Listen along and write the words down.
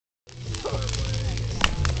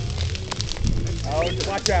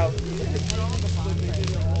Watch out.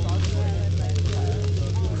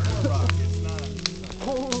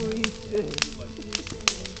 Holy shit.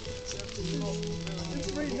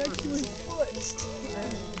 It's right next to his foot.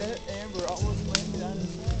 That amber almost landed on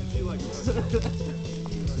his head.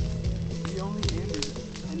 The only amber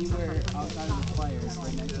anywhere outside of the fire is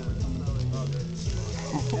right next to it.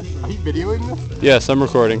 Are you videoing this? Yes, I'm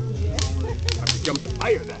recording. I have to jump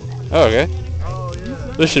higher then. Oh, okay.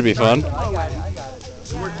 This should be fun. I got it.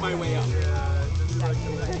 Work my way up.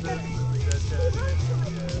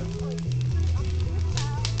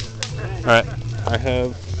 Alright, I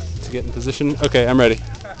have to get in position. Okay, I'm ready.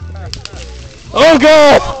 Oh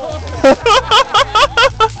god!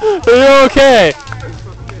 Are you okay?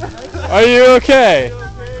 Are you okay?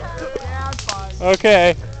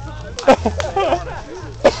 Okay.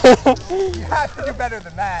 You have to do better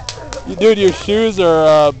than that. Dude, your shoes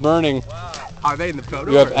are burning. Are they in the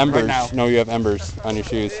photo? You have or embers. Right now? No, you have embers on your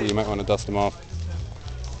shoes, so you might want to dust them off.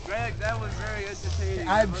 Greg, that was very entertaining.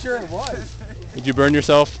 I'm sure it was. Did you burn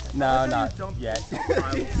yourself? No, not yet.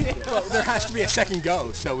 Well, there has to be a second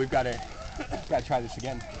go, so we've got to try this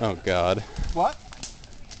again. Oh god. What?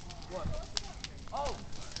 Oh.